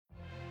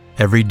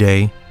Every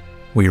day,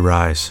 we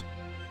rise,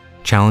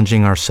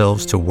 challenging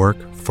ourselves to work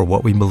for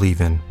what we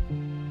believe in.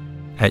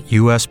 At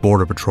U.S.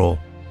 Border Patrol,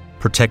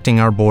 protecting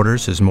our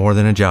borders is more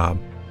than a job.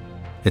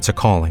 It's a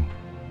calling.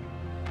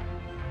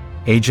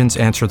 Agents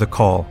answer the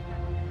call,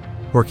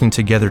 working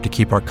together to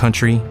keep our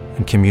country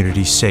and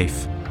communities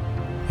safe.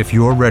 If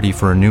you are ready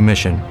for a new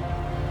mission,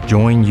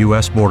 join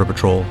U.S. Border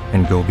Patrol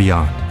and go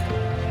beyond.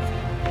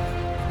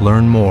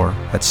 Learn more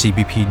at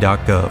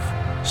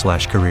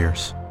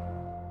cbp.gov/careers.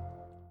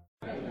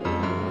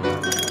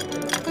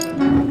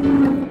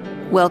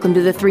 Welcome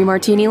to the Three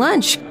Martini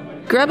Lunch.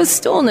 Grab a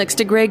stool next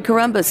to Greg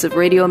Corombos of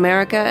Radio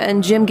America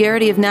and Jim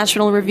Garrity of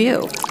National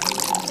Review.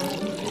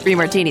 Three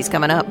Martinis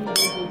coming up.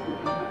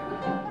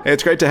 Hey,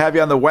 it's great to have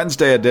you on the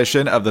Wednesday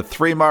edition of the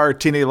Three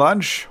Martini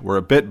Lunch. We're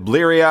a bit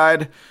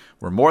bleary-eyed.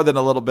 We're more than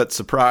a little bit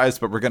surprised,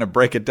 but we're going to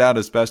break it down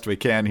as best we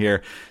can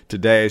here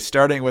today,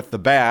 starting with the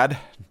bad.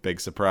 Big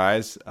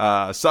surprise.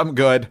 Some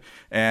good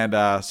and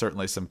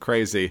certainly some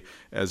crazy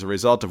as a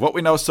result of what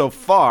we know so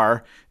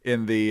far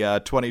in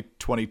the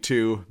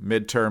 2022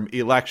 midterm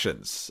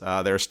elections.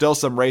 There are still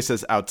some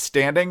races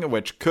outstanding,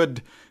 which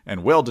could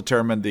and will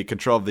determine the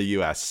control of the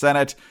U.S.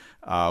 Senate.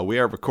 We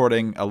are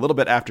recording a little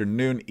bit after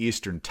noon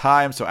Eastern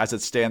time, so as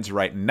it stands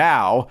right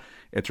now,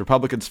 it's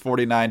Republicans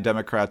 49,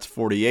 Democrats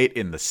 48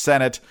 in the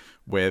Senate,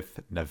 with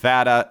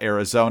Nevada,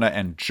 Arizona,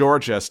 and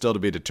Georgia still to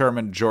be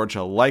determined.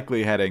 Georgia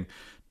likely heading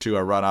to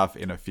a runoff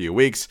in a few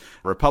weeks.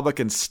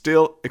 Republicans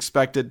still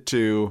expected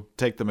to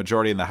take the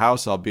majority in the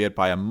House, albeit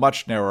by a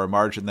much narrower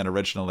margin than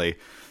originally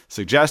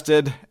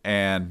suggested,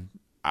 and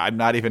I'm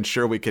not even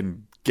sure we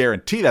can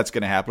guarantee that's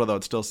going to happen, although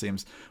it still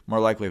seems more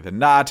likely than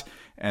not.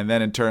 And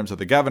then in terms of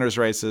the governor's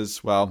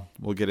races, well,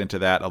 we'll get into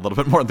that a little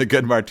bit more in the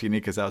good martini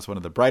because that was one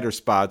of the brighter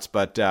spots.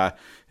 But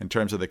in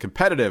terms of the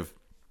competitive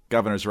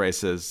governor's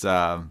races,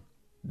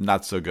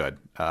 not so good.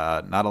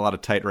 Not a lot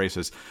of tight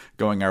races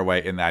going our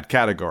way in that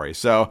category.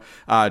 So,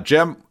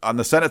 Jim, on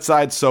the Senate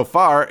side so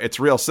far, it's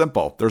real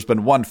simple. There's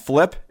been one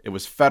flip. It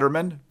was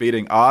Fetterman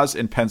beating Oz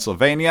in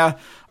Pennsylvania,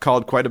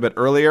 called quite a bit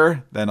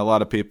earlier than a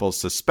lot of people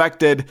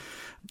suspected.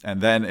 And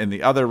then in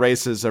the other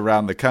races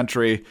around the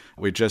country,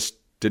 we just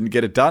didn't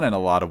get it done in a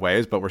lot of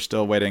ways, but we're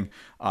still waiting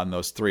on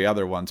those three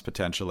other ones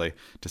potentially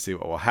to see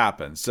what will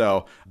happen.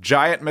 So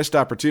giant missed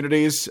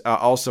opportunities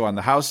also on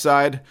the House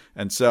side.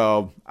 And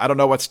so I don't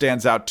know what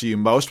stands out to you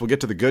most. We'll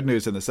get to the good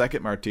news in the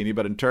second martini,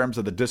 but in terms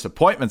of the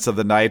disappointments of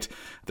the night,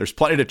 there's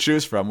plenty to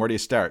choose from. Where do you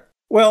start?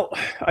 Well,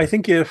 I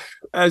think if,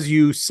 as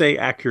you say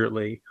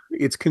accurately,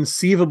 it's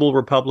conceivable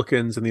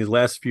Republicans in these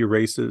last few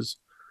races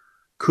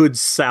could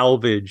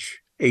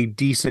salvage a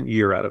decent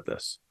year out of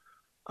this.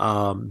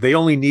 They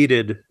only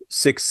needed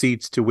 6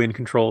 seats to win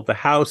control of the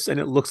House, and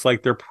it looks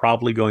like they're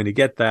probably going to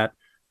get that.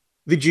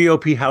 The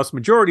GOP House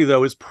majority,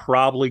 though, is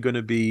probably going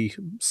to be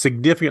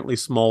significantly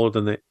smaller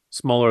than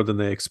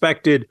they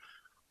expected.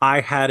 I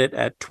had it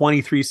at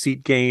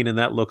 23-seat gain, and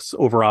that looks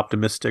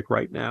over-optimistic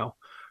right now.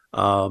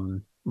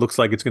 Looks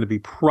like it's going to be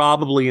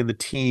probably in the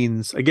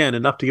teens. Again,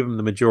 enough to give them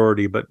the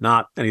majority, but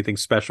not anything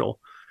special,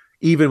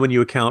 even when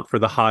you account for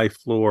the high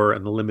floor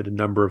and the limited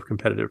number of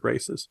competitive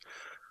races.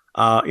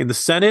 In the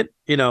Senate,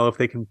 if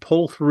they can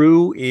pull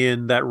through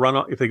in that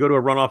runoff, if they go to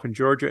a runoff in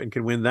Georgia and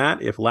can win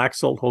that, if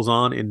Laxalt holds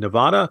on in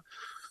Nevada,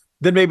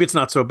 then maybe it's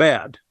not so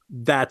bad.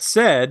 That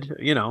said,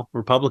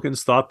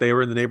 Republicans thought they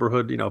were in the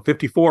neighborhood,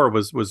 54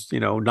 was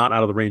not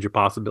out of the range of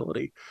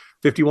possibility,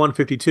 51,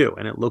 52.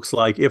 And it looks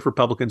like if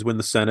Republicans win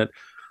the Senate,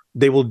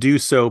 they will do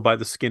so by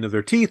the skin of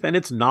their teeth. And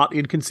it's not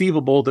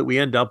inconceivable that we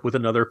end up with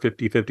another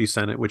 50-50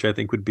 Senate, which I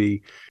think would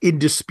be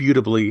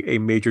indisputably a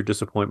major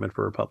disappointment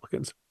for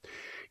Republicans.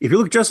 If you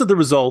look just at the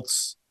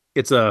results,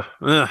 it's not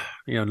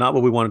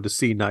what we wanted to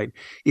see night.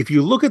 If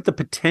you look at the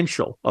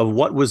potential of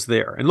what was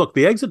there, and look,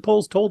 the exit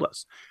polls told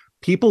us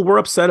people were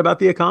upset about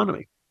the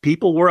economy.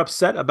 People were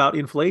upset about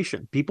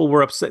inflation. People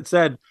were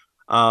said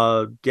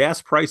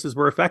gas prices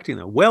were affecting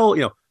them. Well,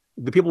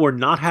 the people were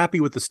not happy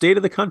with the state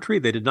of the country.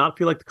 They did not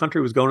feel like the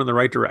country was going in the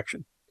right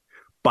direction.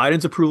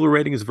 Biden's approval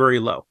rating is very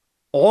low.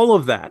 All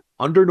of that,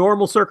 under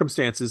normal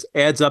circumstances,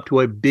 adds up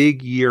to a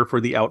big year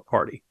for the out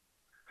party.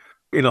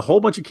 In a whole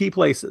bunch of key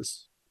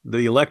places,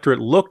 the electorate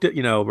looked at,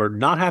 were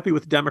not happy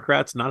with the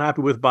Democrats, not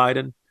happy with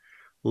Biden,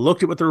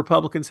 looked at what the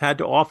Republicans had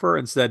to offer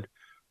and said,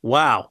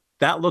 wow,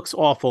 that looks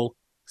awful.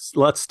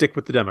 Let's stick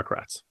with the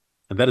Democrats.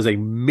 And that is a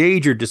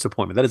major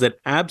disappointment. That is an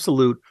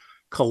absolute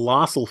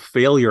colossal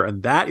failure.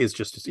 And that is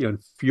just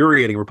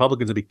infuriating.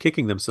 Republicans will be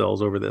kicking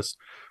themselves over this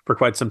for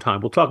quite some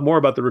time. We'll talk more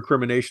about the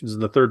recriminations in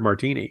the third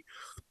martini.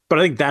 But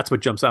I think that's what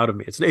jumps out of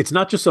me. It's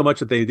not just so much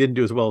that they didn't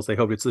do as well as they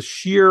hoped. It's the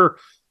sheer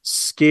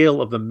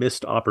scale of the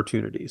missed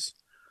opportunities.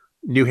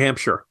 New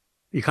Hampshire,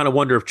 you kind of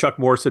wonder if Chuck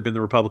Morse had been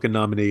the Republican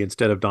nominee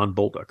instead of Don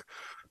Bolduc.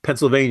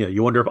 Pennsylvania,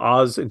 you wonder if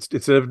Oz,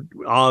 instead of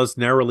Oz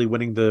narrowly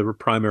winning the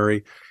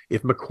primary,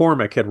 if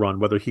McCormick had run,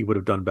 whether he would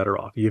have done better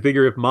off. You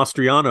figure if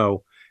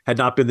Mastriano had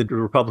not been the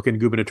Republican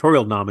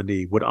gubernatorial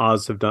nominee, would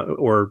Oz have done,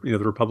 or the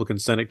Republican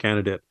Senate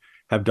candidate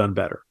have done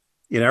better?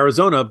 In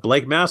Arizona,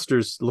 Blake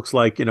Masters looks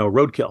like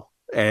roadkill.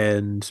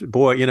 And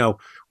boy,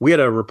 we had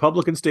a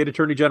Republican state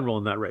attorney general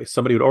in that race,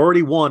 somebody who'd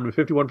already won with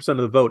 51% of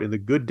the vote in the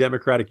good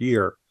Democratic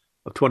year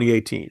of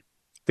 2018. I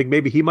think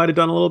maybe he might have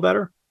done a little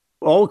better.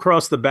 All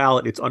across the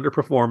ballot, it's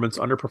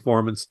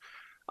underperformance.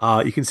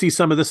 You can see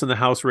some of this in the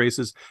House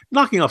races.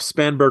 Knocking off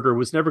Spanberger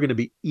was never going to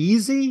be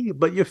easy,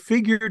 but you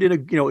figured in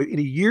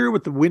a year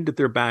with the wind at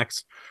their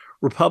backs,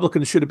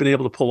 Republicans should have been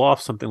able to pull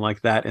off something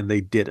like that, and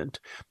they didn't.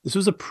 This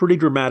was a pretty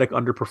dramatic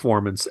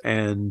underperformance,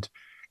 and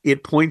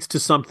it points to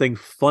something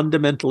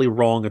fundamentally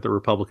wrong at the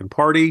Republican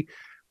Party.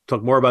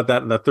 Talk more about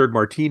that in the third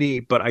martini,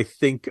 but I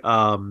think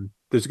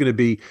there's going to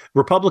be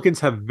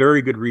Republicans have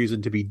very good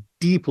reason to be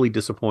deeply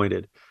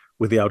disappointed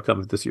with the outcome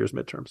of this year's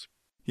midterms.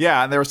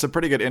 Yeah, and there were some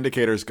pretty good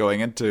indicators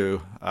going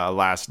into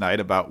last night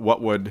about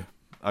what would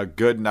a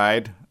good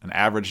night, an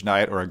average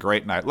night, or a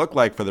great night look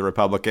like for the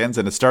Republicans.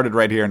 And it started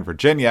right here in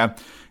Virginia.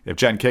 If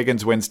Jen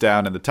Kiggans wins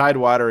down in the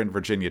Tidewater in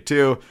Virginia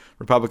too,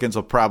 Republicans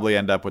will probably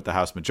end up with the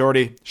House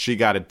majority. She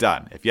got it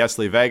done. If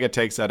Yesli Vega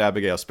takes out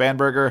Abigail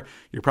Spanberger,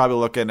 you're probably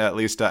looking at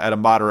least at a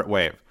moderate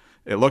wave.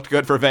 It looked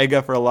good for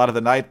Vega for a lot of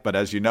the night, but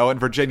as you know, in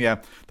Virginia,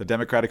 the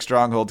Democratic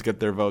strongholds get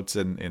their votes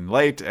in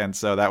late, and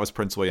so that was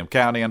Prince William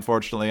County,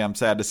 unfortunately, I'm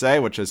sad to say,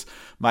 which is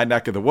my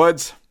neck of the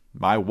woods.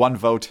 My one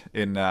vote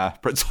in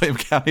Prince William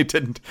County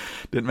didn't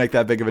make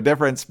that big of a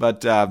difference,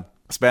 but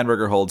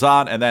Spanberger holds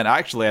on. And then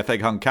actually, I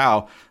think Hung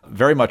Cao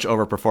very much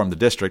overperformed the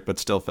district, but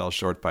still fell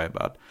short by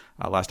about,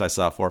 last I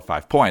saw, 4 or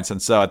 5 points.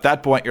 And so at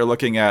that point, you're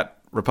looking at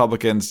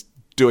Republicans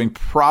doing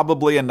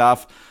probably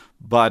enough,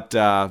 but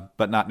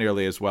not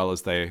nearly as well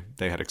as they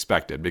had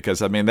expected.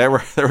 Because, I mean, there were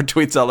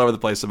tweets all over the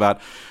place about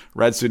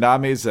red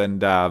tsunamis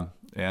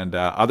and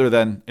other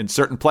than in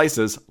certain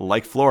places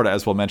like Florida,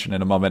 as we'll mention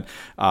in a moment,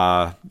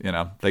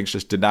 things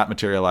just did not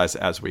materialize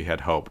as we had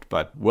hoped.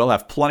 But we'll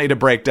have plenty to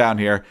break down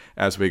here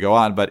as we go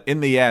on. But in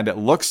the end, it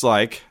looks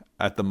like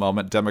at the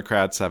moment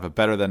Democrats have a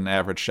better than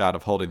average shot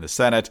of holding the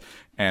Senate,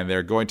 and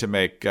they're going to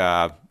make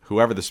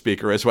whoever the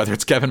speaker is, whether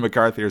it's Kevin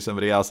McCarthy or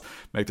somebody else,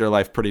 make their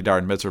life pretty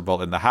darn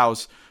miserable in the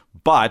House.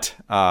 But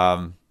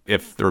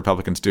if the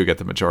Republicans do get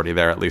the majority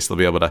there, at least they'll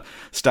be able to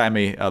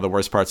stymie the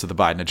worst parts of the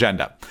Biden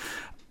agenda.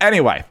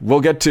 Anyway,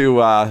 we'll get to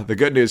the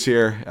good news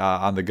here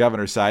on the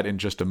governor's side in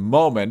just a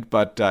moment.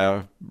 But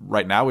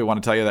right now, we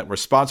want to tell you that we're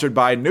sponsored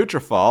by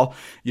Nutrafol.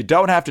 You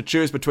don't have to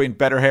choose between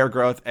better hair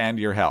growth and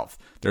your health.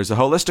 There's a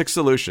holistic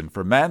solution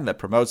for men that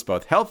promotes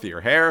both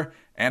healthier hair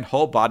and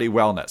whole body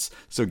wellness.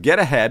 So get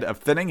ahead of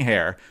thinning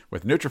hair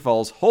with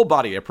Nutrafol's whole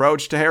body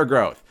approach to hair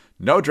growth.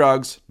 No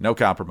drugs, no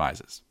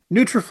compromises.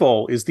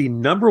 Nutrafol is the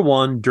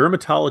 #1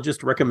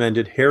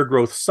 dermatologist-recommended hair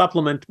growth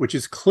supplement, which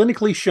is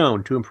clinically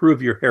shown to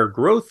improve your hair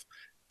growth,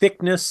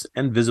 thickness,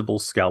 and visible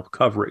scalp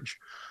coverage.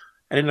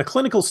 And in a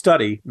clinical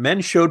study,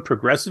 men showed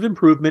progressive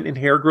improvement in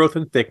hair growth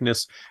and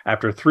thickness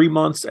after 3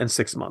 months and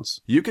 6 months.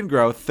 You can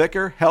grow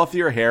thicker,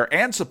 healthier hair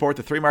and support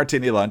the 3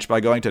 Martini Lunch by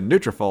going to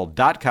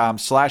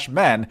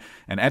Nutrafol.com/men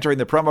and entering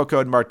the promo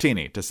code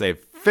Martini to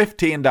save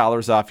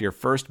 $15 off your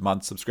first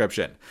month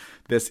subscription.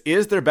 This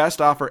is their best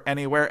offer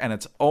anywhere, and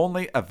it's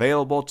only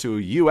available to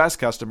U.S.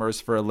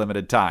 customers for a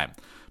limited time.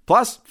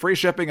 Plus, free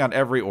shipping on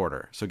every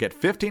order. So get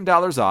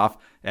 $15 off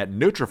at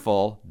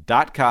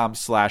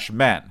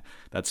Nutrafol.com/men.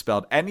 That's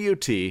spelled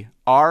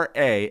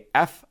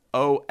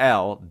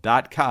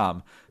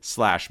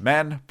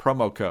Nutrafol.com/men,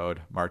 promo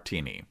code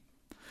Martini.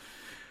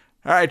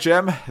 All right,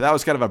 Jim, that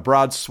was kind of a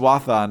broad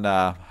swath on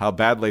how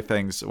badly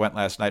things went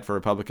last night for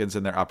Republicans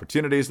and their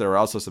opportunities. There were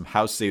also some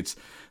House seats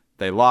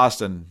they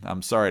lost, and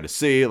I'm sorry to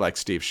see, like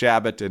Steve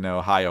Shabbat in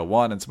Ohio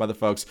won and some other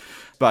folks.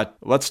 But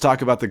let's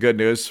talk about the good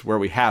news where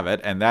we have it,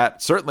 and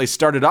that certainly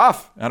started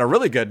off on a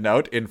really good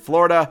note. In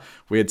Florida,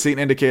 we had seen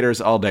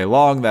indicators all day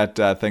long that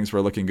things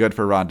were looking good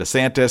for Ron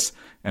DeSantis,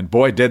 and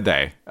boy, did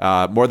they.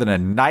 More than a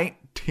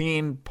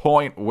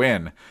 19-point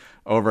win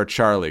over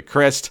Charlie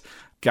Crist.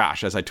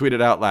 Gosh, as I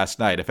tweeted out last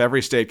night, if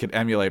every state could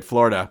emulate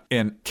Florida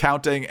in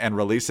counting and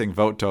releasing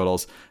vote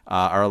totals,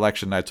 our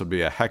election nights would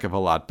be a heck of a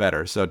lot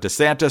better. So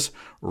DeSantis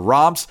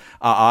romps.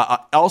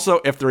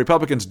 Also, if the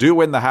Republicans do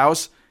win the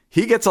House,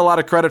 he gets a lot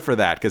of credit for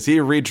that because he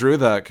redrew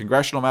the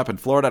congressional map in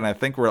Florida, and I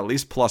think we're at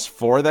least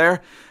 +4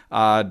 there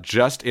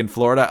just in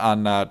Florida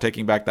on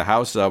taking back the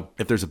House. So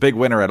if there's a big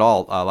winner at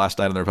all last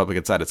night on the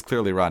Republican side, it's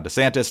clearly Ron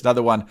DeSantis.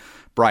 Another one,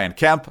 Brian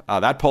Kemp.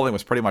 That polling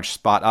was pretty much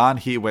spot on.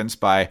 He wins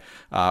by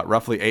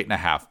roughly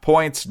 8.5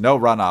 points. No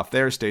runoff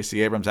there.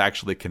 Stacey Abrams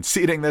actually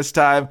conceding this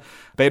time.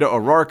 Beto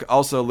O'Rourke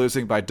also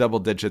losing by double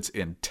digits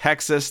in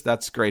Texas.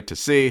 That's great to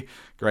see.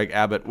 Greg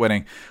Abbott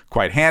winning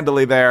quite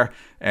handily there.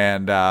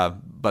 And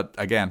but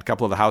again, a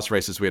couple of the House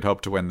races we had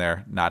hoped to win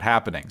there, not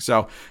happening.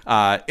 So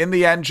in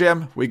the end,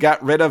 Jim, we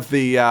got rid of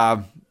the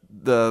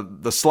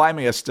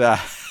slimiest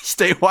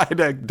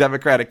statewide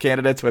Democratic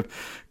candidates with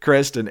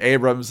Crist and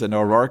Abrams and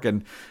O'Rourke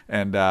and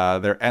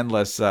their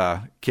endless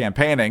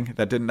campaigning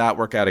that did not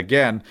work out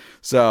again.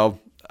 So,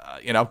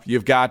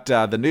 you've got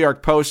the New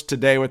York Post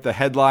today with the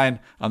headline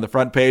on the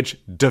front page,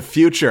 "The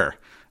Future."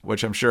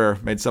 which I'm sure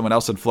made someone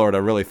else in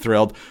Florida really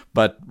thrilled.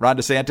 But Ron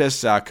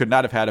DeSantis could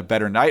not have had a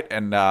better night,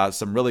 and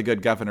some really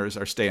good governors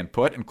are staying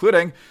put,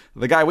 including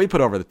the guy we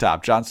put over the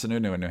top, John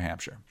Sununu in New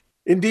Hampshire.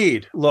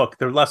 Indeed. Look,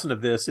 the lesson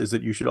of this is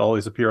that you should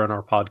always appear on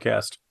our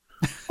podcast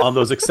on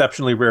those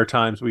exceptionally rare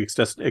times we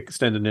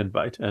extend an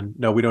invite. And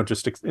no, we don't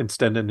just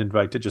extend an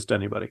invite to just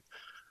anybody.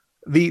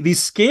 The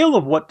scale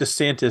of what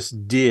DeSantis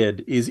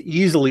did is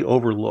easily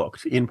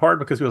overlooked, in part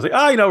because people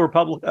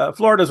say,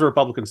 Florida's a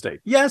Republican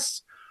state.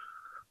 Yes,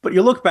 but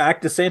you look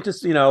back,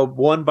 DeSantis,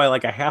 won by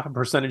like a half a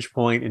percentage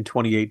point in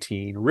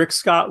 2018. Rick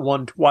Scott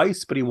won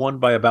twice, but he won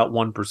by about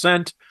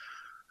 1%.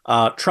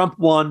 Trump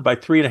won by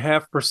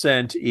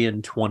 3.5%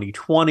 in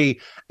 2020.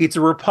 It's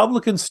a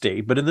Republican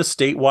state, but in the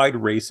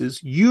statewide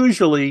races,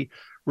 usually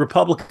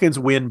Republicans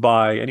win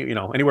by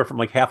anywhere from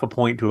like half a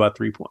point to about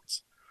 3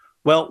 points.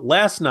 Well,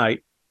 last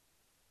night,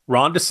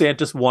 Ron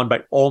DeSantis won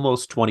by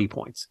almost 20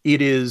 points.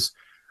 It is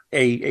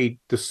the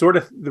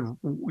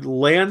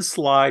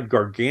landslide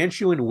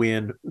gargantuan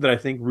win that I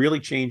think really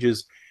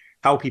changes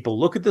how people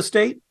look at the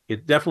state.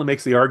 It definitely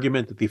makes the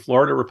argument that the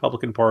Florida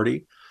Republican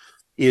Party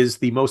is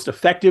the most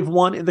effective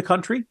one in the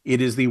country.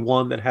 It is the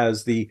one that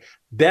has the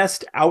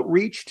best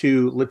outreach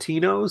to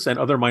Latinos and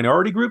other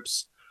minority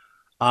groups.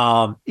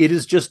 It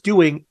is just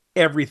doing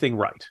everything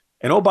right.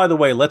 And oh, by the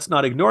way, let's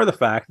not ignore the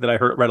fact that I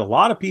read a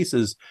lot of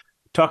pieces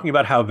talking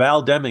about how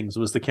Val Demings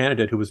was the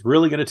candidate who was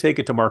really going to take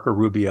it to Marco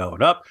Rubio.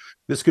 And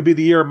this could be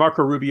the year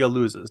Marco Rubio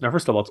loses. Now,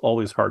 first of all, it's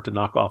always hard to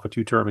knock off a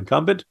two-term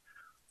incumbent.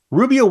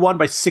 Rubio won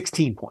by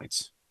 16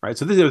 points, right?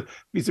 So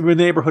he's in the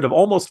neighborhood of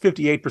almost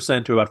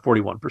 58% to about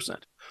 41%.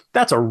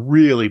 That's a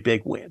really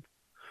big win.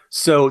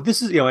 So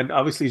this is, and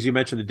obviously, as you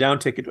mentioned, the down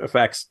ticket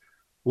effects.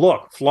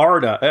 Look,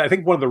 Florida, I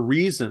think one of the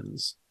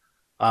reasons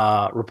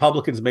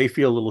Republicans may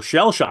feel a little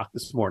shell-shocked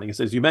this morning is,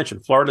 as you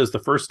mentioned, Florida is the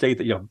first state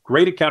that,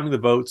 great at counting the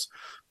votes.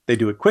 They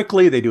do it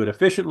quickly. They do it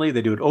efficiently.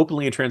 They do it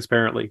openly and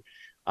transparently.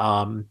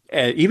 And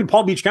even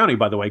Palm Beach County,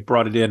 by the way,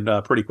 brought it in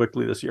pretty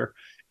quickly this year.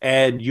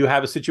 And you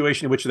have a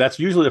situation in which that's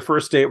usually the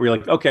first state where you're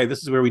like, okay,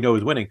 this is where we know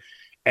who's winning.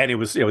 And it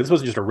was, this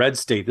wasn't just a red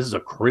state. This is a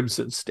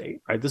crimson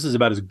state, right? This is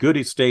about as good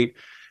a state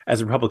as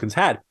the Republicans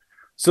had.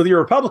 So you're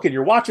a Republican,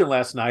 you're watching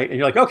last night, and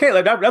you're like, okay,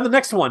 now the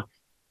next one.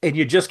 And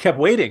you just kept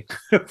waiting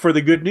for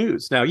the good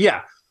news. Now,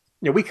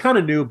 we kind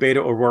of knew Beto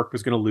O'Rourke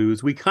was going to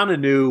lose. We kind of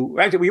knew,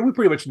 actually, we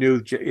pretty much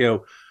knew,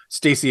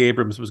 Stacey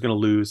Abrams was going to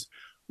lose.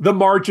 The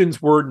margins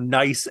were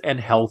nice and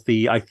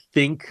healthy. I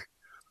think,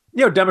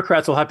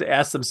 Democrats will have to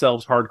ask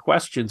themselves hard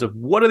questions of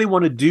what do they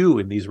want to do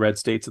in these red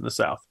states in the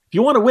South. If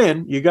you want to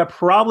win,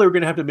 probably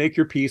going to have to make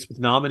your peace with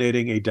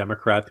nominating a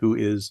Democrat who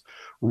is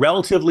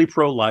relatively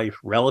pro-life,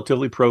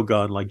 relatively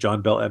pro-gun, like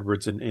John Bel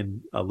Edwards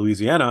in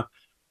Louisiana.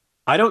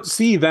 I don't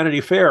see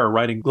Vanity Fair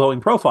writing glowing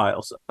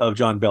profiles of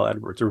John Bel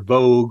Edwards or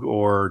Vogue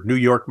or New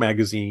York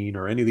Magazine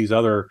or any of these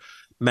other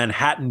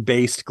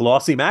Manhattan-based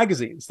glossy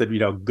magazines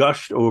that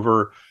gushed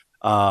over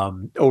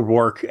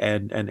O'Rourke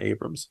and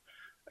Abrams.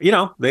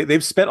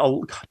 They've spent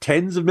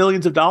tens of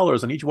millions of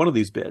dollars on each one of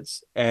these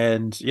bids,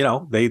 and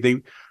they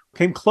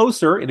came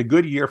closer in a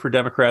good year for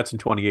Democrats in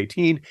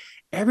 2018.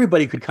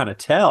 Everybody could kind of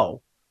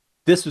tell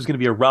this was going to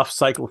be a rough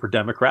cycle for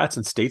Democrats,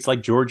 and states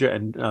like Georgia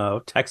and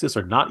Texas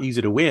are not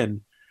easy to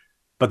win,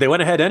 but they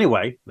went ahead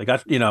anyway. They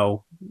got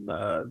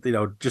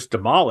just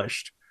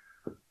demolished.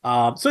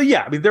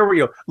 There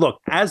were,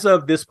 look, as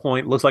of this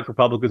point, looks like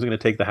Republicans are going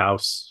to take the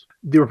House.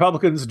 The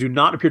Republicans do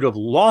not appear to have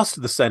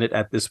lost the Senate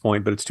at this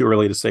point, but it's too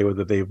early to say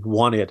whether they've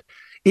won it.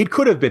 It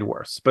could have been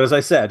worse. But as I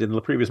said in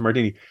the previous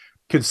Martini,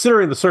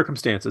 considering the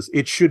circumstances,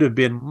 it should have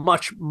been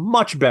much,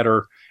 much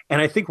better.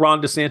 And I think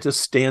Ron DeSantis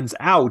stands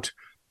out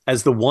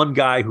as the one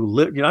guy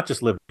who not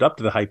just lived up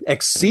to the hype,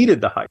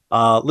 exceeded the hype.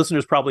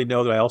 Listeners probably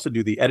know that I also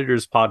do the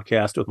Editors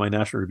Podcast with my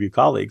National Review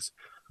colleagues.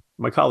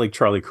 My colleague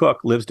Charlie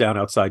Cook lives down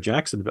outside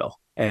Jacksonville,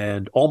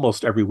 and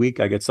almost every week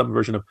I get some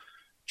version of,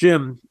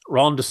 Jim,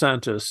 Ron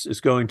DeSantis is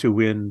going to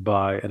win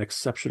by an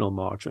exceptional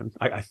margin.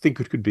 I think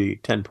it could be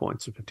 10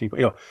 points or 15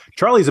 points.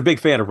 Charlie's a big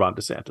fan of Ron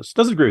DeSantis.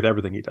 Doesn't agree with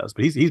everything he does,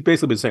 but he's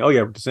basically been saying,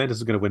 DeSantis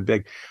is going to win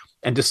big.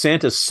 And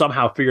DeSantis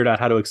somehow figured out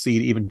how to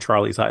exceed even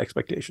Charlie's high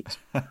expectations.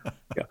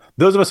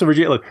 Those of us in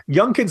Virginia, look,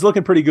 young kids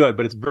looking pretty good,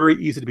 but it's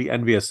very easy to be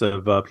envious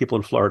of people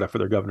in Florida for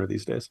their governor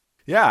these days.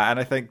 Yeah, and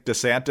I think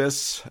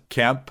DeSantis,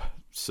 Kemp,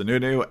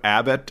 Sununu,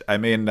 Abbott,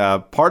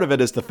 part of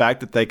it is the fact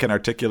that they can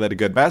articulate a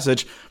good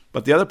message,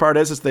 but the other part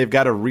is they've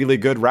got a really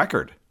good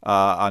record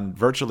on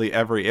virtually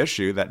every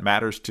issue that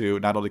matters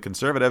to not only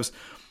conservatives,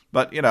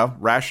 but,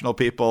 rational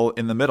people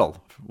in the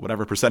middle,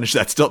 whatever percentage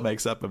that still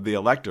makes up of the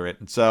electorate.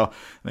 And so,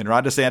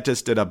 Ron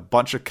DeSantis did a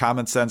bunch of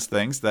common sense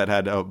things that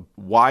had a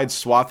wide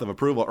swath of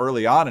approval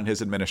early on in his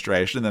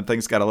administration. And then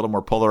things got a little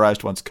more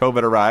polarized once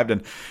COVID arrived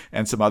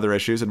and some other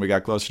issues, and we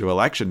got closer to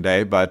election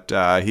day. But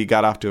he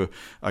got off to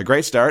a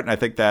great start, and I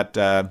think that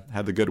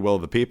had the goodwill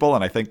of the people.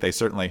 And I think they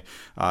certainly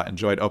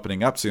enjoyed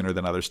opening up sooner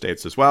than other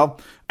states as well.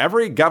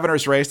 Every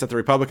governor's race that the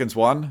Republicans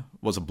won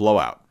was a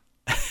blowout.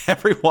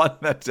 everyone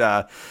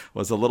that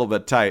was a little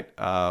bit tight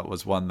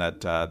was one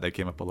that they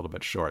came up a little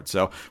bit short.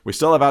 So we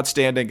still have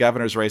outstanding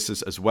governor's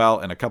races as well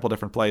in a couple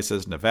different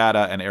places,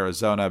 Nevada and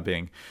Arizona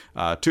being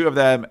two of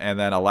them, and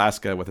then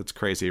Alaska with its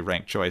crazy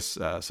ranked choice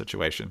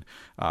situation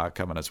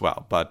coming as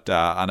well. But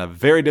on a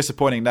very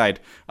disappointing night,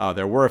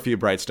 there were a few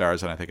bright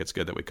stars, and I think it's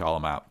good that we call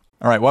them out.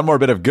 All right, one more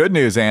bit of good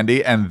news,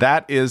 Andy, and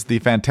that is the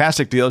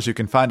fantastic deals you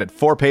can find at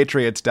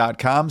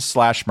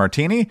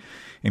 4patriots.com/martini,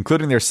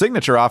 including their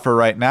signature offer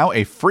right now,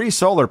 a free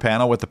solar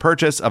panel with the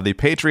purchase of the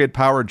Patriot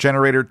Power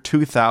Generator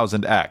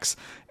 2000X,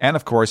 and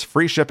of course,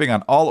 free shipping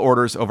on all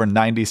orders over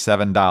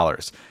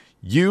 $97.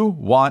 You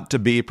want to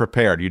be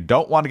prepared. You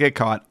don't want to get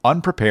caught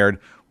unprepared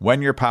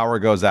when your power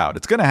goes out.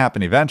 It's going to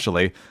happen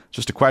eventually. It's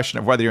just a question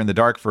of whether you're in the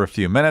dark for a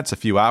few minutes, a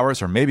few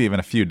hours, or maybe even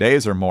a few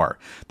days or more.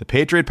 The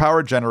Patriot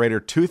Power Generator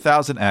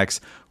 2000X,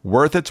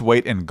 worth its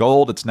weight in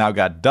gold. It's now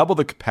got double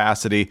the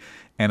capacity,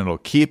 and it'll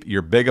keep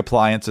your big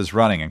appliances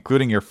running,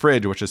 including your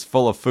fridge, which is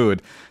full of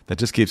food that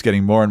just keeps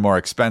getting more and more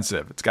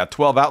expensive. It's got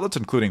 12 outlets,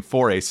 including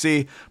 4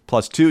 AC,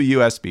 plus 2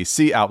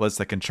 USB-C outlets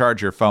that can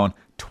charge your phone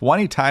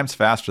 20 times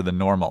faster than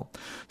normal.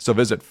 So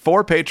visit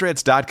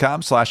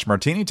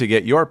 4patriots.com/martini to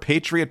get your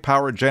Patriot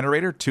Power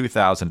Generator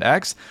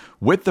 2000X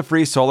with the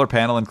free solar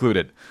panel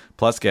included.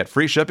 Plus, get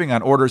free shipping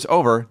on orders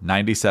over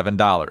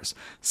 $97.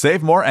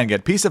 Save more and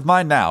get peace of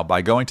mind now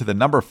by going to the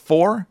number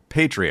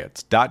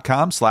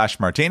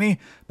 4patriots.com/martini.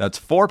 That's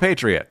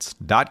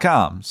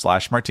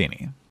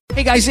 4patriots.com/martini.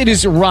 Hey guys, it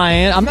is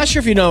Ryan. I'm not sure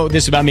if you know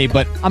this about me,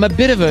 but I'm a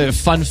bit of a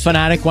fun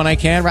fanatic when I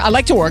can. I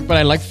like to work, but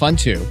I like fun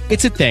too.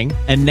 It's a thing.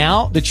 And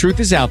now the truth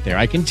is out there.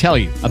 I can tell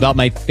you about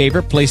my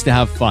favorite place to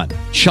have fun.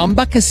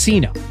 Chumba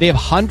Casino. They have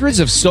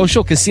hundreds of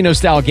social casino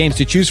style games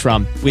to choose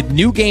from with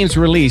new games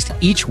released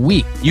each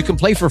week. You can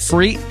play for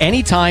free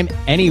anytime,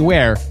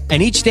 anywhere.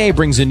 And each day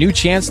brings a new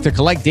chance to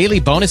collect daily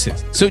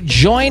bonuses. So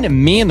join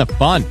me in the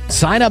fun.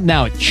 Sign up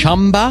now at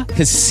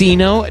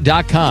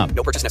ChumbaCasino.com.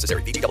 No purchase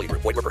necessary. VGW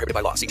Group. Void where prohibited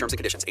by law. See terms and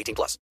conditions.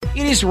 18+.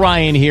 It is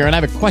Ryan here, and I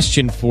have a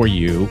question for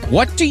you.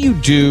 What do you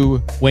do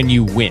when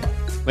you win?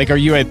 Like, are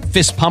you a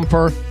fist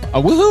pumper,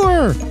 a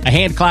woohooer, a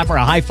hand clapper,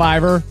 a high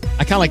fiver?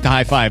 I kind of like the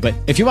high five, but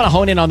if you want to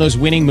hone in on those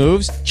winning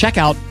moves, check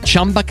out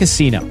Chumba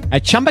Casino.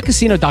 At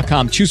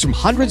ChumbaCasino.com, choose from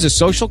hundreds of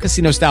social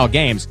casino-style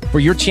games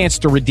for your chance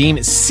to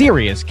redeem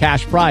serious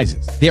cash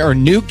prizes. There are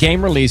new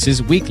game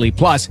releases weekly,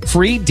 plus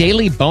free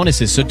daily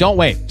bonuses, so don't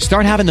wait.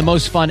 Start having the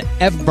most fun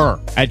ever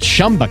at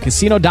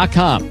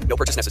ChumbaCasino.com. No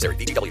purchase necessary.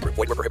 VGW Group.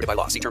 Void where prohibited by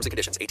law. See terms and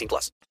conditions.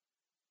 18+.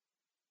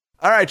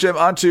 All right, Jim,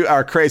 on to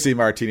our crazy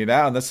martini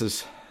now, and this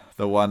is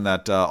the one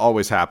that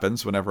always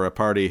happens whenever a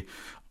party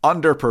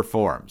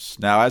underperforms.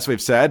 Now, as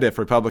we've said, if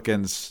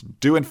Republicans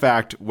do in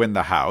fact win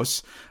the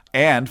House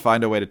and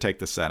find a way to take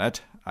the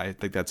Senate, I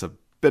think that's a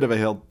bit of a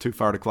hill too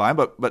far to climb,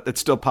 but it's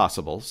still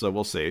possible, so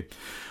we'll see.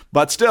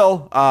 But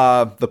still,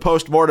 the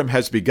post-mortem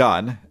has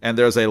begun, and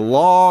there's a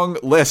long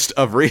list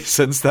of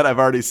reasons that I've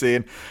already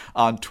seen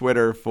on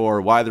Twitter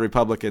for why the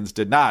Republicans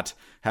did not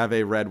have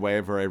a red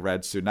wave or a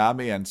red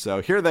tsunami, and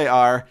so here they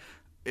are,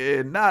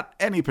 in not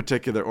any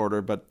particular order,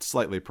 but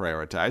slightly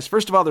prioritized.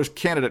 First of all, there's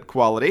candidate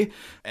quality.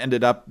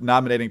 Ended up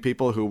nominating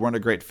people who weren't a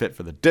great fit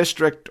for the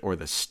district or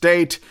the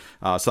state.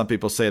 Some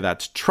people say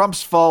that's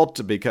Trump's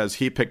fault because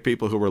he picked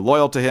people who were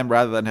loyal to him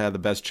rather than have the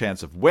best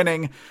chance of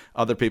winning.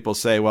 Other people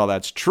say, well,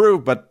 that's true,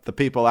 but the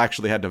people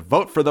actually had to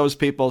vote for those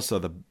people, so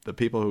the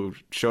people who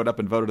showed up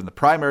and voted in the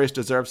primaries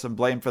deserve some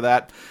blame for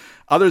that.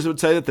 Others would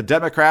say that the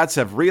Democrats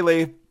have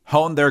really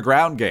honed their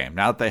ground game.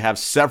 Now that they have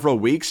several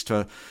weeks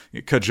to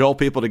cajole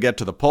people to get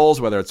to the polls,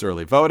 whether it's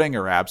early voting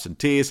or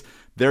absentees,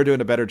 they're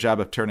doing a better job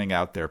of turning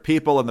out their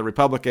people, and the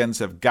Republicans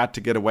have got to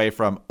get away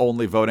from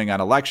only voting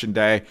on Election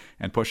Day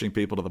and pushing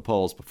people to the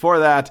polls before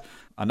that.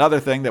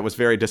 Another thing that was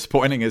very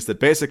disappointing is that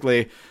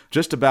basically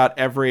just about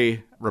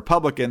every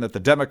Republican that the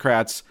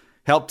Democrats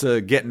helped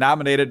to get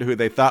nominated who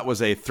they thought was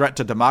a threat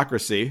to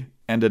democracy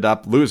ended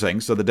up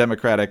losing, so the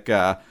Democratic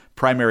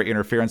primary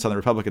interference on the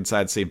Republican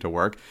side seemed to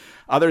work.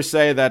 Others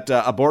say that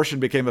abortion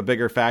became a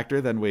bigger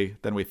factor than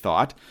we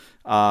thought.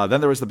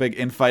 Then there was the big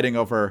infighting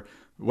over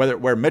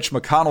where Mitch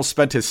McConnell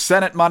spent his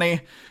Senate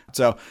money.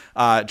 So,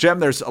 Jim,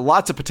 there's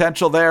lots of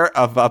potential there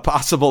of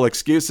possible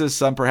excuses,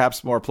 some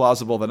perhaps more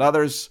plausible than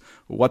others.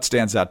 What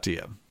stands out to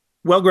you?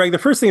 Well, Greg, the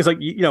first thing is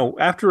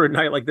after a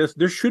night like this,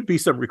 there should be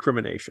some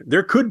recrimination.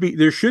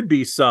 There should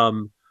be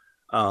some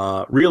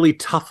really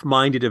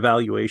tough-minded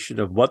evaluation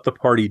of what the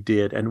party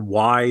did and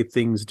why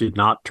things did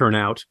not turn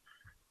out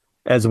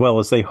as well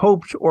as they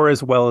hoped or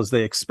as well as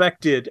they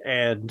expected.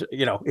 And,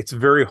 it's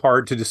very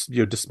hard to just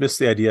dismiss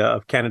the idea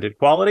of candidate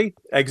quality.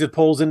 Exit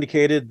polls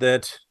indicated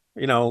that,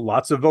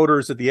 lots of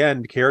voters at the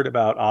end cared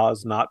about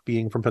Oz not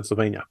being from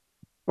Pennsylvania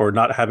or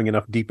not having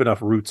deep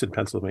enough roots in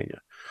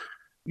Pennsylvania.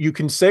 You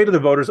can say to the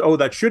voters, oh,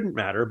 that shouldn't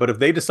matter. But if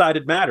they decide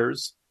it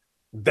matters,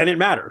 then it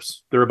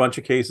matters. There are a bunch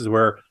of cases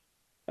where,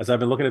 as I've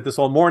been looking at this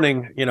all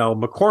morning,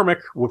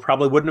 McCormick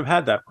wouldn't have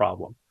had that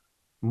problem.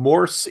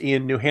 Morse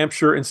in New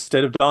Hampshire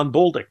instead of Don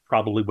Bolduc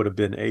probably would have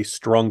been a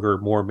stronger,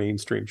 more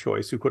mainstream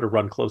choice who could have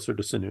run closer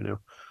to Sununu.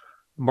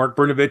 Mark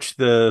Brnovich,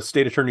 the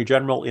state attorney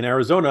general in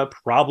Arizona,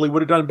 probably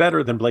would have done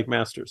better than Blake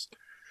Masters.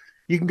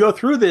 You can go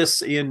through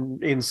this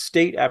in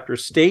state after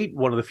state.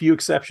 One of the few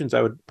exceptions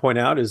I would point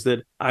out is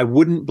that I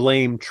wouldn't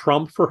blame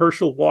Trump for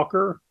Herschel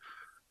Walker.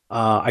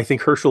 I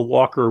think Herschel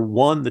Walker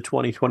won the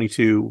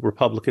 2022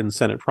 Republican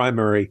Senate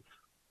primary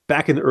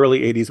back in the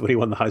early 80s when he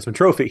won the Heisman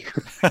Trophy.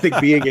 I think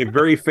being a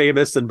very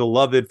famous and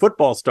beloved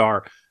football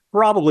star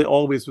probably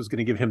always was going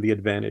to give him the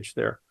advantage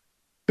there.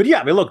 But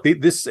yeah, I mean, look,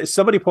 this, as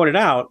somebody pointed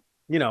out,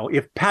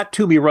 if Pat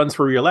Toomey runs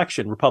for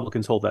re-election,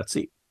 Republicans hold that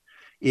seat.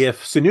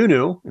 If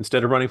Sununu,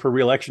 instead of running for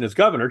re-election as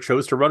governor,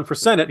 chose to run for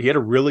Senate, he had a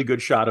really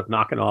good shot of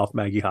knocking off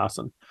Maggie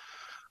Hassan.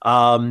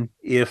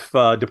 If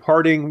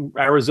departing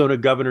Arizona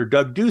Governor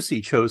Doug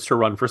Ducey chose to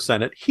run for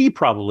Senate, he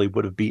probably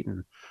would have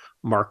beaten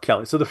Mark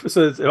Kelly. So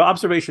the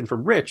observation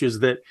from Rich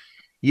is that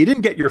you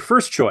didn't get your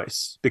first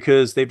choice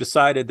because they've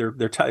decided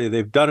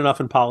they've done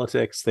enough in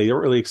politics. They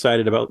aren't really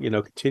excited about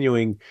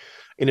continuing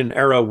in an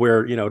era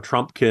where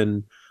Trump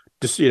can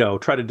just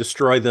try to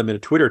destroy them in a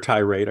Twitter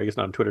tirade. I guess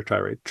not a Twitter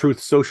tirade,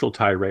 Truth Social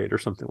tirade or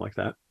something like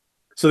that.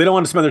 So they don't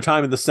want to spend their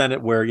time in the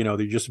Senate where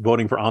they're just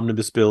voting for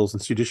omnibus bills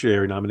and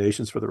judiciary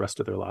nominations for the rest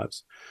of their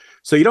lives.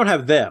 So you don't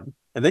have them.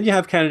 And then you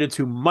have candidates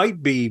who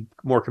might be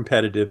more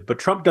competitive, but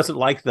Trump doesn't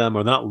like them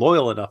or they're not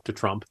loyal enough to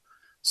Trump.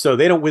 So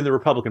they don't win the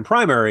Republican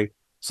primary.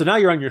 So now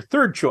you're on your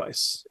third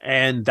choice.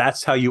 And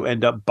that's how you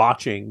end up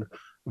botching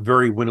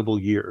very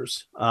winnable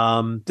years.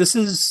 This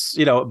is,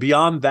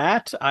 beyond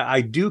that,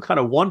 I do kind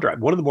of wonder.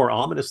 One of the more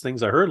ominous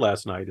things I heard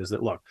last night is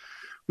that, look,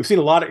 we've seen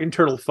a lot of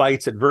internal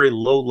fights at very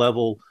low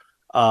level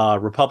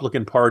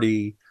Republican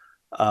Party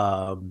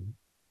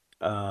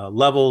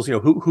levels,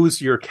 who's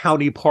your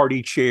county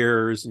party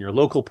chairs and your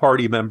local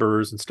party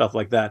members and stuff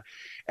like that.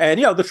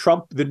 And,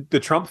 the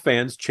Trump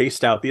fans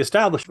chased out the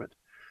establishment.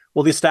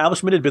 Well, the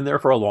establishment had been there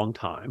for a long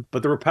time,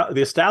 but the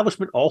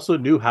establishment also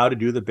knew how to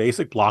do the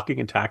basic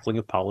blocking and tackling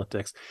of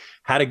politics,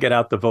 how to get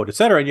out the vote, et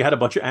cetera. And you had a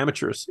bunch of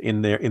amateurs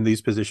in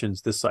these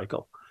positions this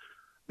cycle.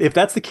 If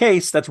that's the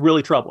case, that's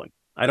really troubling.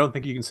 I don't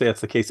think you can say that's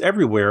the case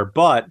everywhere,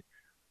 but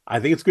I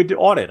think it's good to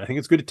audit. I think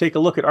it's good to take a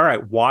look at, all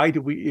right, why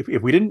did we,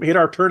 if we didn't hit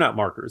our turnout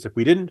markers, if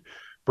we didn't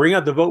bring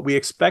out the vote we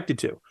expected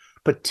to,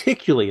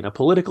 particularly in a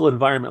political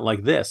environment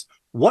like this,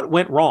 what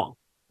went wrong?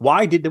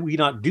 Why did we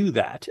not do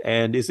that?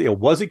 And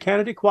was it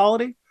candidate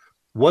quality?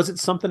 Was it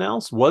something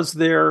else? Was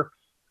there,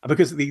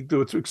 because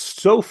what's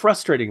so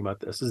frustrating about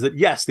this is that,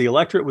 yes, the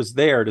electorate was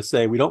there to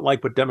say, we don't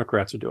like what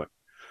Democrats are doing,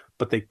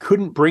 but they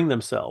couldn't bring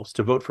themselves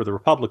to vote for the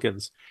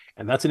Republicans.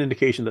 And that's an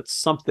indication that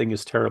something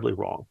is terribly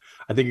wrong.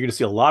 I think you're going to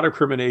see a lot of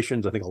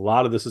recriminations. I think a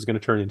lot of this is going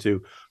to turn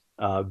into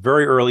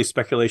very early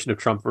speculation of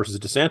Trump versus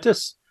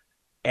DeSantis.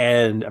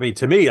 And I mean,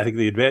 to me, I think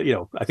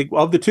I think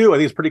of the two, I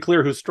think it's pretty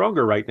clear who's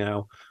stronger right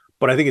now.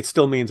 But I think it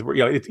still means,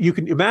 you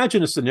can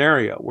imagine a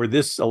scenario where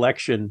this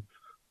election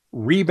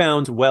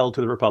rebounds well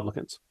to the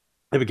Republicans.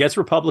 If it gets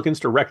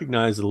Republicans to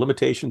recognize the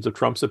limitations of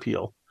Trump's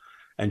appeal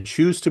and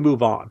choose to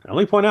move on. And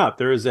let me point out,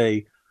 there is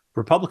a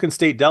Republican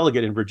state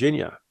delegate in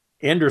Virginia,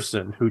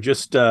 Anderson, who I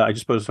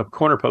just posted a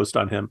corner post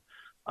on him,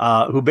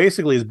 who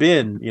basically has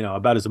been,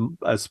 about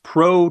as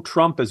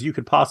pro-Trump as you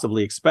could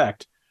possibly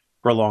expect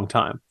for a long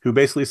time, who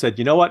basically said,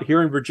 you know what,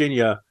 here in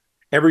Virginia,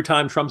 every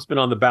time Trump's been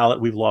on the ballot,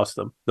 we've lost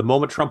them. The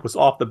moment Trump was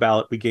off the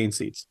ballot, we gained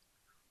seats.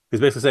 He's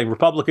basically saying,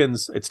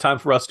 Republicans, it's time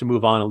for us to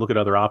move on and look at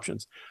other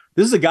options.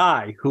 This is a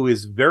guy who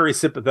is very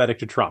sympathetic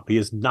to Trump. He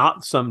is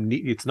not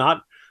it's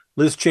not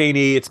Liz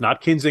Cheney, it's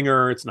not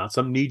Kinzinger, it's not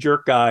some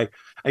knee-jerk guy.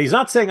 And he's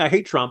not saying, I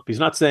hate Trump. He's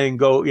not saying,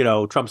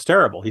 Trump's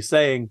terrible. He's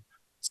saying,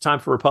 it's time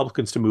for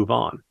Republicans to move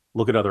on,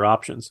 look at other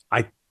options.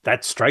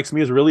 That strikes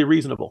me as really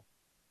reasonable.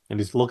 And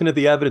he's looking at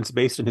the evidence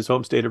based in his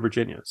home state of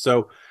Virginia.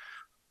 So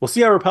we'll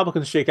see how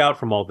Republicans shake out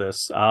from all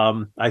this.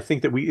 I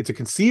think that it's a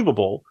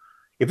conceivable,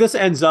 if this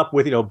ends up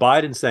with,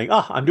 Biden saying,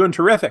 I'm doing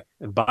terrific,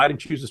 and Biden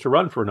chooses to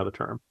run for another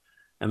term,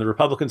 and the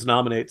Republicans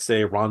nominate,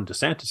 say, Ron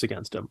DeSantis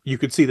against him, you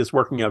could see this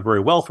working out very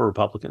well for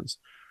Republicans.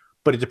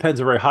 But it depends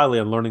very highly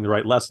on learning the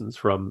right lessons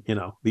from,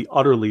 the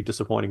utterly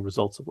disappointing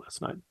results of last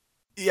night.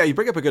 Yeah, you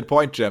bring up a good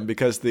point, Jim,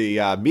 because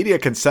the media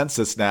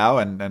consensus now,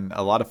 and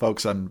a lot of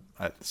folks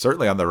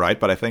certainly on the right,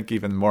 but I think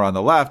even more on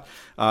the left,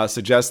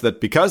 suggests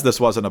that because this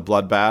wasn't a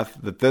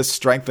bloodbath, that this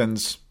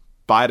strengthens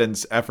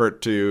Biden's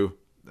effort to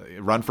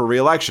run for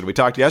re-election. We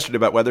talked yesterday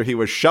about whether he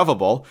was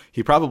shovable.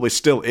 He probably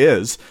still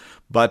is.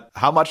 But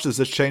how much does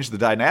this change the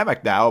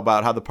dynamic now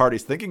about how the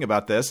party's thinking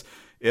about this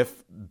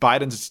if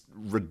Biden's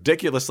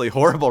ridiculously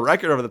horrible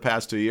record over the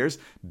past 2 years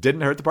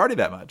didn't hurt the party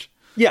that much?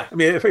 Yeah, I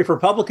mean, if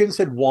Republicans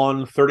had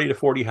won 30 to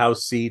 40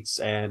 House seats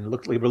and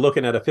we're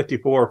looking at a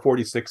 54 or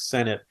 46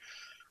 Senate,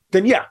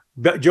 then yeah,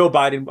 Joe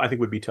Biden, I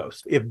think, would be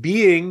toast. If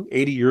being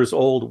 80 years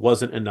old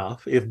wasn't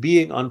enough, if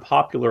being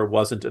unpopular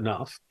wasn't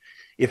enough,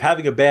 if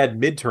having a bad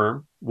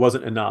midterm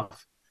wasn't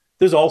enough,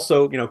 there's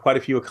also, quite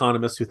a few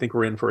economists who think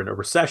we're in for a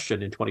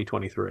recession in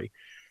 2023.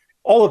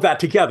 All of that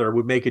together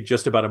would make it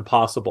just about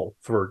impossible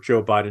for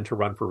Joe Biden to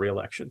run for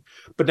re-election.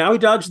 But now he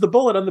dodged the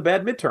bullet on the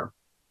bad midterm.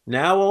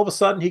 Now, all of a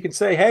sudden, he can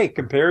say, hey,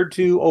 compared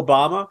to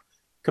Obama,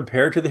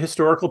 compared to the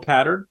historical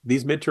pattern,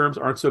 these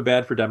midterms aren't so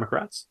bad for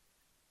Democrats.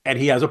 And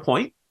he has a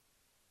point.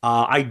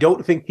 I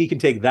don't think he can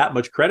take that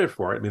much credit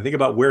for it. I mean, think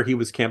about where he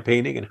was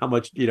campaigning and how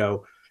much,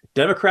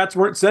 Democrats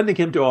weren't sending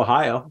him to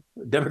Ohio.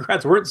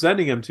 Democrats weren't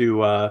sending him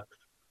to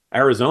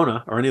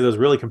Arizona or any of those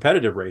really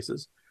competitive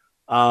races.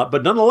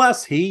 But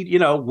nonetheless, he,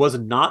 was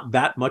not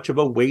that much of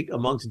a weight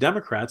amongst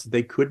Democrats.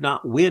 They could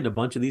not win a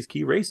bunch of these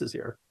key races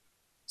here.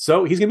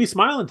 So he's going to be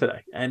smiling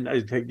today. And, I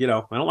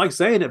don't like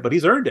saying it, but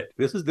he's earned it.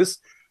 This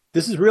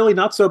is really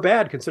not so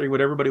bad considering what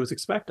everybody was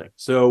expecting.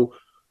 So,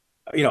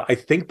 I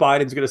think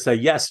Biden's going to say,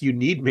 yes, you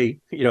need me,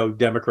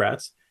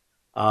 Democrats.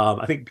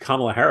 I think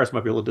Kamala Harris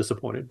might be a little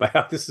disappointed by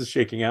how this is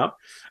shaking out.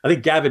 I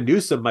think Gavin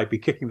Newsom might be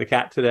kicking the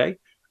cat today.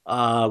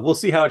 We'll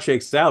see how it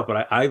shakes out,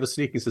 but I have a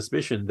sneaking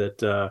suspicion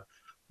that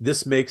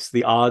this makes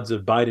the odds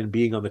of Biden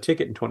being on the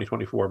ticket in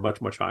 2024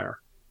 much, much higher.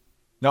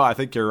 No, I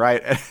think you're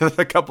right.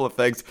 A couple of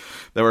things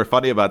that were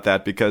funny about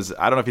that, because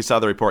I don't know if you saw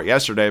the report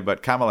yesterday,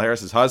 but Kamala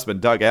Harris's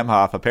husband, Doug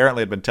Emhoff, apparently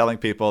had been telling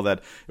people that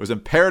it was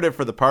imperative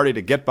for the party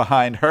to get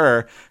behind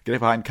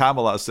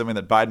Kamala, assuming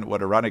that Biden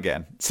would have run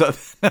again. So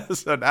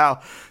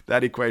now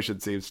that equation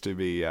seems to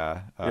be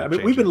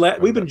we've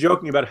been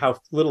joking about how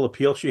little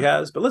appeal she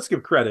has, but let's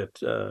give credit,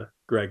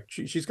 Greg.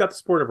 She's got the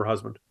support of her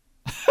husband.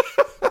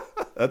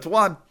 That's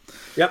one.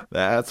 Yep.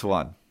 That's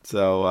one.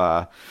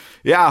 So,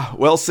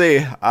 we'll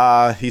see.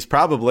 He's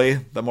probably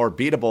the more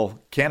beatable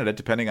candidate,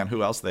 depending on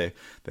who else they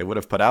would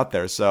have put out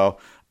there. So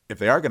if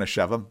they are going to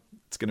shove him,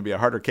 it's going to be a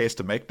harder case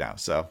to make now.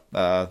 So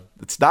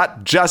it's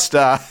not just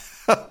a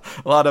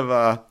lot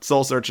of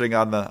soul searching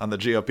on the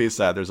GOP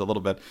side. There's a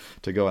little bit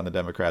to go on the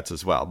Democrats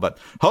as well. But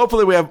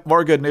hopefully we have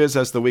more good news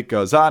as the week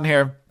goes on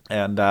here.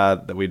 And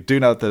that we do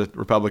know that the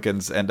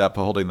Republicans end up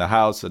holding the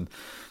House and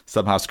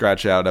somehow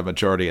scratch out a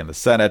majority in the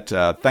Senate.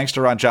 Thanks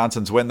to Ron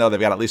Johnson's win, though, they've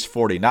got at least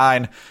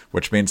 49,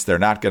 which means they're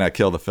not going to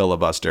kill the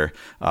filibuster,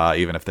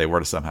 even if they were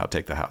to somehow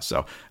take the House.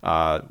 So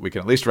we can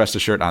at least rest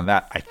assured on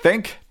that. I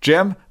think,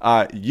 Jim,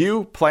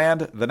 you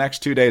planned the next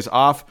 2 days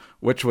off,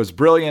 which was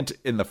brilliant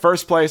in the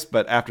first place.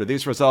 But after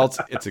these results,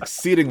 it's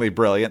exceedingly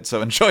brilliant.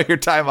 So enjoy your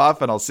time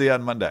off, and I'll see you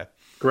on Monday.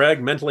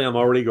 Greg, mentally, I'm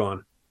already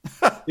gone.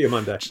 See you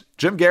Monday.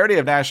 Jim Garrity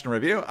of National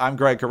Review. I'm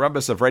Greg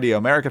Corombos of Radio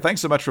America.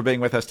 Thanks so much for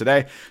being with us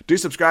today. Do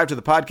subscribe to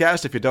the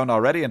podcast if you don't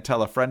already, and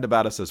tell a friend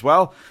about us as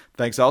well.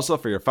 Thanks also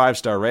for your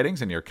 5-star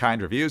ratings and your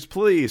kind reviews.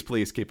 Please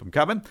keep them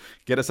coming.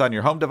 Get us on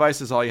your home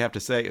devices. All you have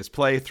to say is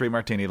play 3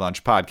 Martini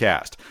Lunch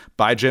Podcast.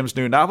 Buy Jim's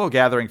new novel,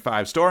 Gathering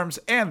 5 Storms,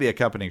 and the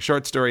accompanying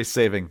short story,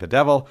 Saving the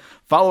Devil.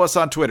 Follow us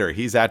on Twitter.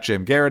 He's at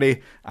Jim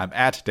Garrity. I'm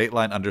at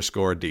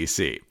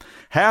Dateline_DC.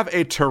 Have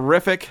a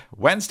terrific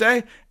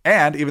Wednesday.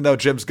 And even though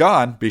Jim's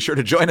gone, be sure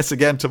to join us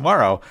again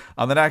tomorrow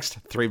on the next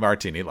 3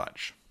 Martini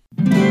Lunch.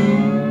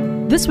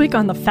 This week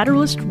on the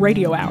Federalist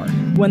Radio Hour.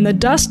 When the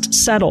dust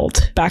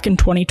settled back in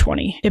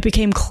 2020, it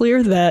became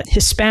clear that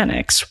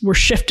Hispanics were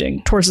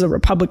shifting towards the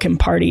Republican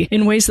Party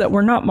in ways that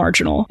were not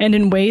marginal and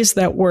in ways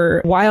that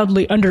were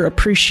wildly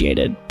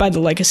underappreciated by the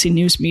legacy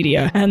news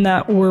media and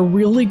that were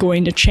really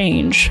going to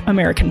change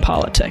American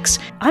politics.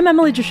 I'm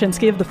Emily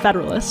Jashinsky of The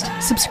Federalist.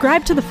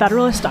 Subscribe to The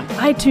Federalist on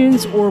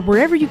iTunes or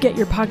wherever you get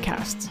your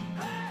podcasts.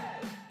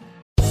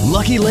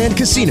 Lucky Land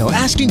Casino,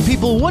 asking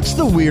people, what's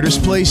the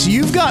weirdest place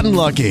you've gotten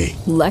lucky?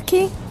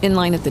 Lucky? In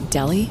line at the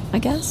deli, I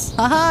guess?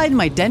 Aha, in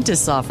my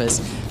dentist's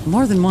office.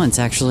 More than once,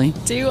 actually.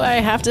 Do I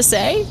have to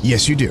say?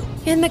 Yes, you do.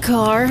 In the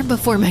car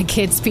before my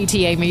kids'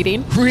 PTA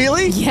meeting.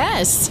 Really?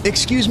 Yes.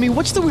 Excuse me,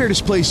 what's the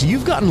weirdest place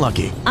you've gotten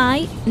lucky?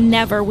 I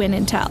never win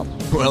and tell.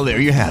 Well, there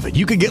you have it.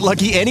 You can get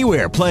lucky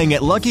anywhere, playing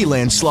at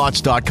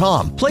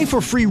LuckyLandSlots.com. Play for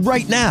free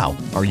right now.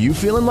 Are you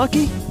feeling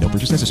lucky? No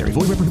purchase necessary.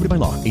 Void where prohibited by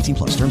law.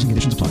 18+. Terms and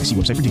conditions apply. See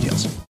website for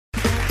details.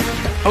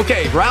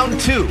 Okay, round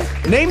 2.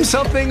 Name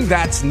something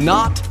that's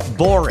not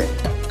boring.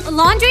 A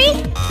laundry?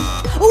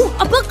 Ooh,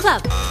 a book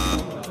club.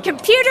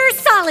 Computer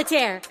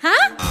solitaire,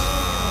 huh?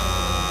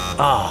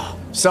 Ah,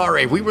 oh,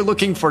 sorry. We were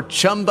looking for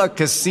Chumba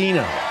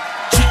Casino.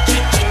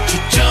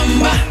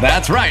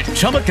 That's right.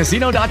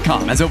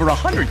 ChumbaCasino.com has over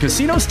 100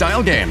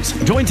 casino-style games.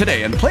 Join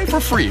today and play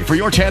for free for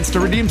your chance to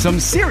redeem some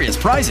serious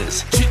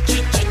prizes.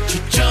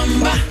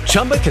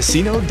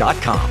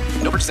 ChumbaCasino.com.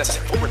 No purchase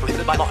necessary. Void where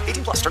prohibited by law.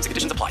 18+. Terms and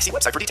conditions apply. See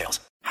website for details.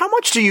 How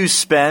much do you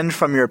spend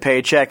from your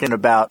paycheck in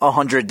about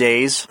 100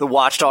 days? The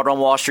Watchdog on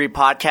Wall Street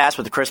podcast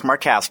with Chris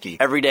Markowski.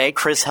 Every day,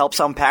 Chris helps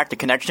unpack the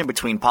connection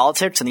between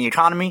politics and the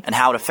economy and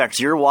how it affects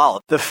your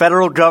wallet. The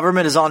federal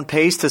government is on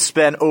pace to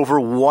spend over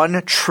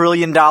 $1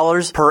 trillion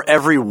per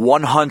every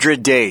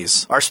 100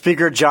 days. Are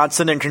Speaker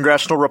Johnson and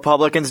congressional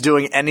Republicans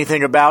doing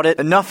anything about it?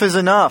 Enough is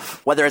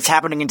enough. Whether it's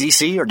happening in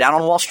D.C. or down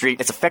on Wall Street,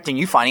 it's affecting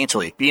you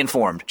financially. Be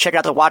informed. Check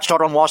out the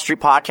Watchdog on Wall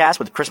Street podcast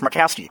with Chris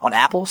Markowski on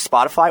Apple,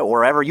 Spotify, or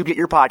wherever you get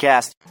your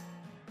podcasts.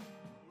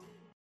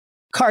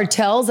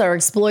 Cartels are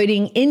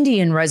exploiting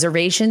Indian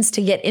reservations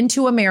to get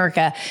into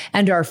America,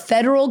 and our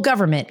federal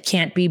government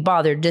can't be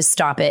bothered to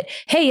stop it.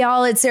 Hey,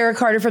 y'all, it's Sarah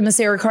Carter from The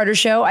Sarah Carter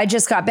Show. I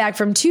just got back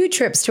from 2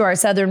 trips to our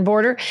southern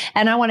border,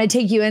 and I want to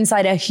take you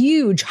inside a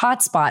huge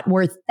hotspot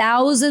where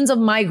thousands of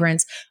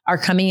migrants are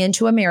coming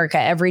into America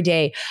every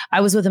day. I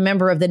was with a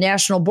member of the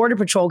National Border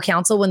Patrol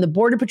Council when the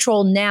Border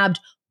Patrol nabbed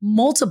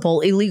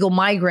multiple illegal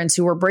migrants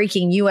who were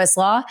breaking U.S.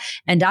 law,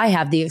 and I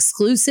have the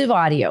exclusive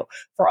audio.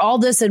 For all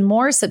this and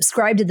more,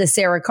 subscribe to The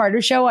Sarah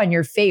Carter Show on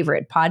your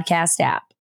favorite podcast app.